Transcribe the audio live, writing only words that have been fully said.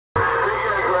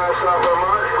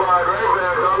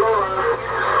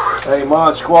Hey,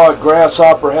 Mod Squad,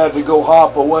 Grasshopper had to go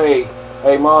hop away.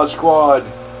 Hey, Mod Squad,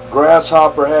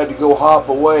 Grasshopper had to go hop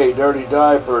away. Dirty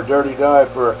Diaper, Dirty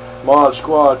Diaper. Mod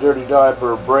Squad, Dirty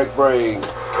Diaper, break. Hey, Dirty Diaper,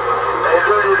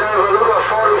 look at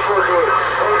 44 dude.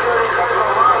 Hey, Dirty Diaper,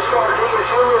 Mod Squad, taking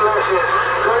swimming lessons.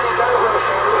 Dirty Diaper,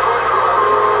 44.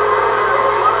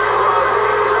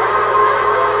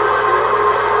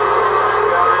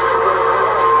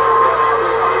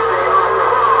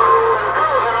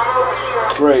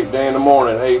 Great day in the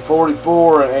morning. Hey,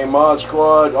 44 and hey, Mod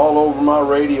Squad, all over my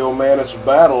radio, man. It's a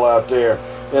battle out there.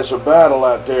 It's a battle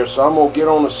out there, so I'm going to get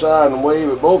on the side and wave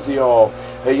at both of y'all.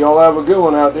 Hey, y'all have a good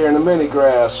one out there in the mini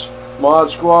grass. Mod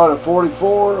Squad and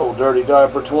 44, old Dirty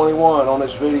Diaper 21 on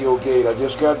this video gate. I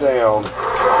just got down.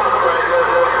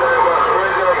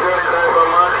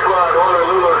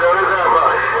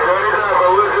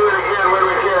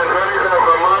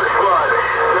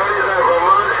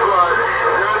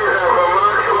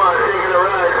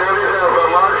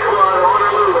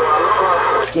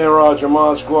 Roger,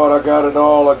 Mod Squad, I got it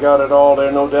all,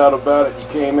 there, no doubt about it. You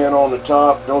came in on the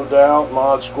top, no doubt.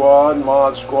 Mod Squad,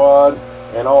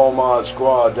 and all Mod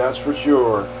Squad, that's for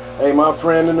sure. Hey, my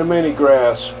friend in the mini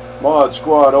grass, Mod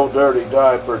Squad, old Dirty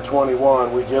Diaper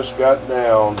 21, we just got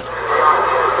down.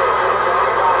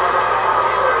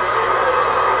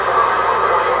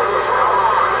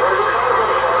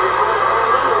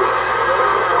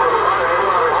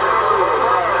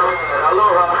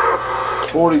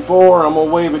 44, I'm going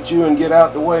to wave at you and get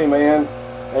out the way, man.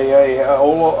 Hey,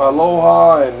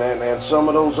 aloha and some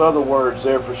of those other words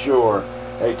there for sure.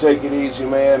 Hey, take it easy,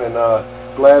 man, and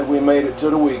glad we made it to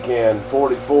the weekend.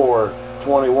 44,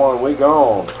 21, we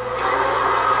gone.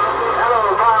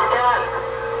 Hello, Bobcat.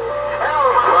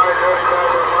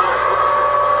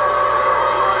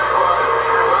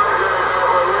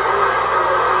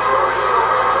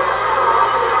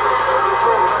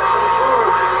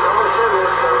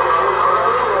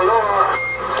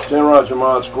 Hello, Roger,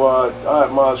 Mod Squad.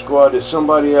 Alright, Mod Squad, there's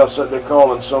somebody else that they're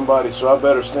calling somebody, so I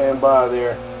better stand by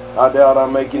there. I doubt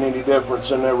I'm making any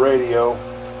difference in their radio.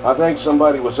 I think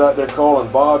somebody was out there calling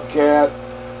Bobcat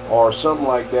or something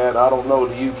like that. I don't know.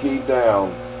 Do you keep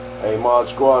down? Hey, Mod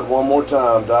Squad, one more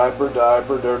time. Diaper,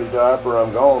 Dirty Diaper,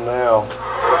 I'm gone now.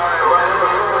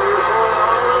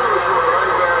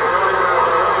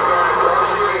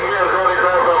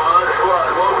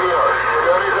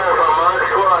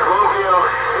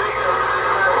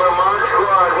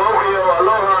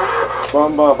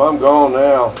 Bum, I'm gone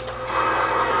now.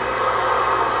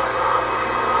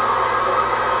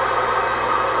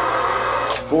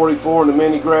 .44 in the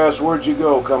mini grass, where'd you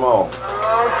go? Come on.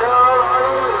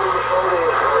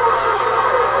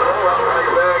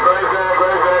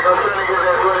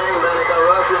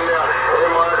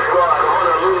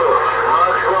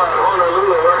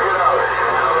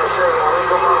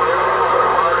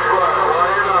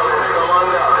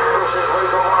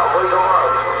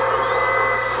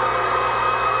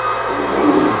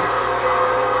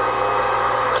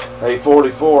 Hey,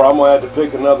 44, I'm going to have to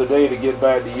pick another day to get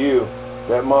back to you.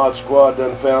 That Mod Squad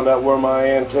done found out where my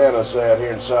antenna's at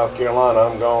here in South Carolina.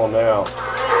 I'm gone now.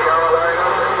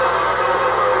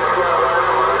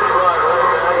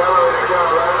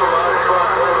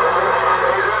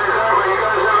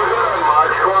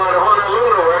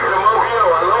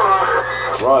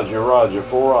 Roger,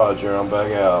 for Roger, I'm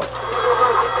back out.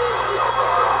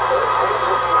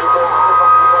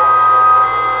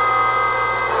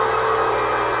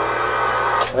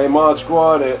 Hey, Mod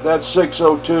Squad, that's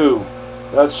 602.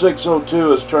 That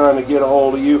 602 is trying to get a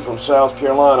hold of you from South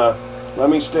Carolina. Let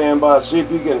me stand by, see if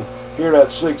you can hear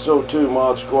that 602,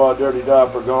 Mod Squad. Dirty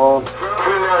Diaper gone.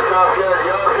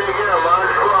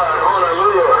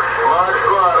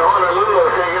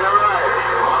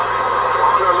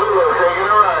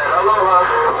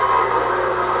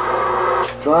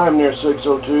 Try him near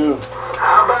 602.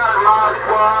 How about it, Mod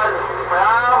Squad?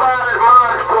 How about it,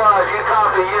 Mod Squad? You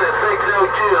copy unit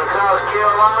 602 in South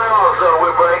Carolina also,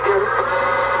 we're breaking.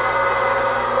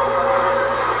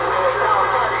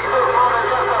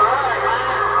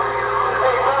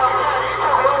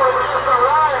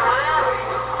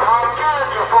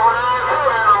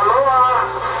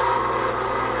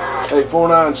 Hey,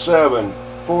 497,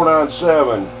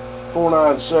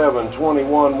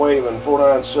 21 waving,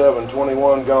 497,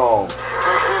 21 gone.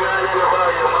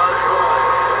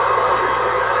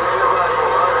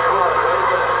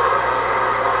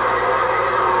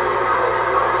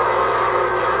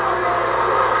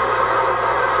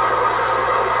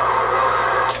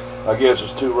 I guess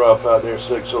it's too rough out there,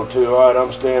 602. All right,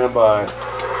 I'm standing by.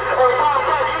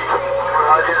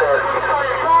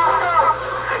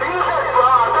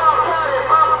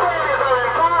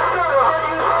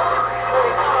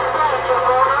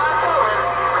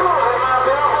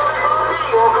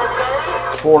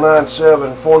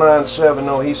 497,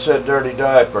 no, he said dirty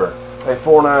diaper. Hey,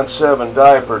 497,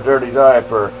 diaper, dirty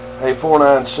diaper. Hey,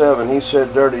 497, he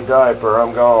said dirty diaper,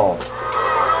 I'm gone.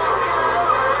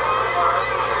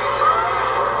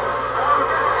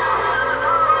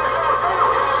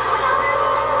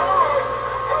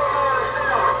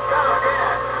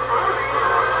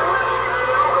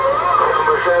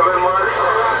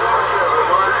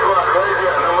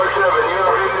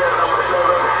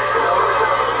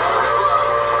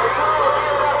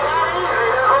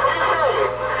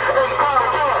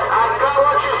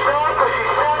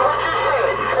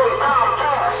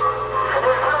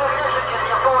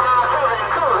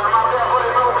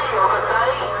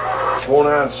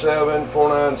 Four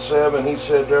nine seven, he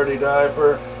said dirty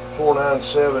diaper.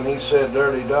 497, he said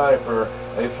dirty diaper.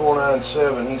 Hey,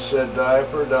 497, he said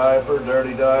diaper, diaper,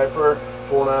 dirty diaper.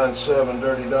 497,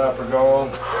 dirty diaper, gone.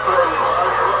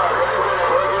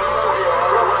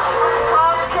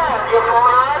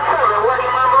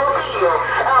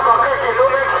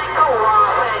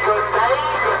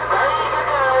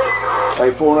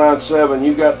 Hey, 497,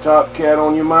 you got Top Cat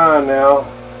on your mind now.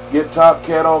 Get Top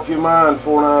Cat off your mind,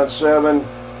 497.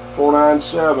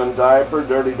 497, diaper,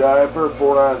 dirty diaper.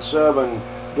 497,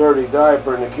 dirty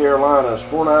diaper in the Carolinas.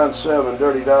 497,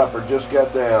 dirty diaper, just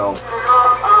got down.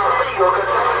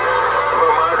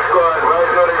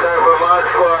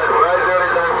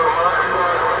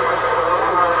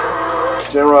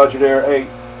 Roger there.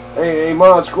 Hey,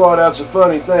 Mod Squad, that's a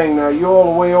funny thing. Now, you're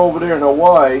all the way over there in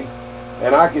Hawaii,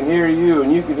 and I can hear you,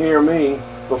 and you can hear me.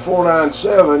 But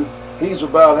 497, he's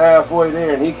about halfway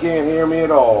there, and he can't hear me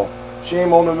at all.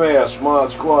 Shame on the mess,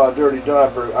 Mod Squad, dirty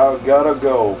diaper. I gotta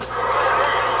go.